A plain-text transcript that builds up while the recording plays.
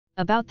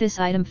About this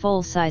item: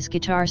 full-size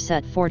guitar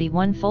set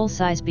 41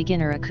 full-size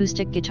beginner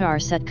acoustic guitar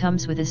set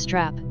comes with a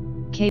strap,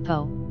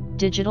 capo,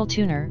 digital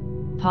tuner,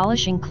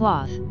 polishing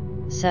cloth,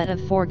 set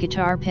of 4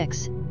 guitar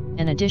picks,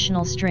 and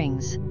additional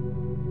strings.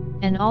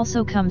 And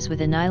also comes with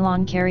a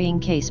nylon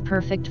carrying case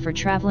perfect for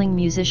traveling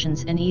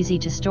musicians and easy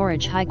to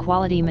storage.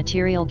 High-quality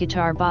material.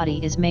 Guitar body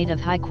is made of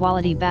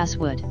high-quality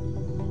basswood.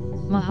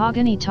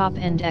 Mahogany top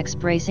end X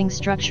bracing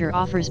structure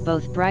offers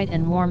both bright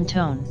and warm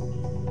tone.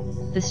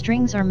 The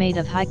strings are made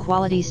of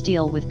high-quality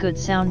steel with good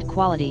sound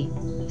quality,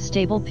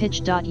 stable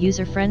pitch.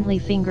 User-friendly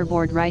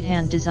fingerboard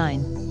right-hand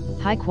design.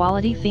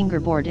 High-quality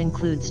fingerboard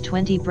includes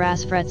 20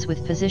 brass frets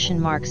with position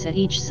marks at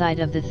each side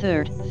of the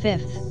 3rd,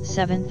 5th,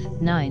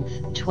 7th,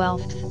 9th,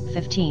 12th,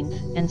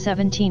 15th, and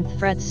 17th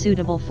frets,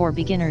 suitable for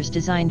beginners.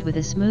 Designed with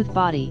a smooth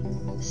body,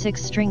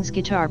 6 strings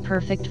guitar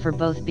perfect for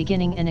both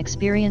beginning and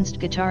experienced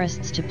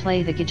guitarists to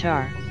play the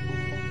guitar.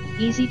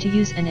 Easy to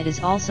use, and it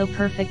is also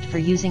perfect for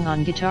using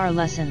on guitar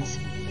lessons,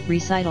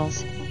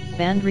 recitals,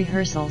 band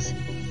rehearsals,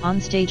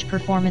 on-stage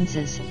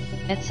performances,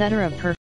 etc.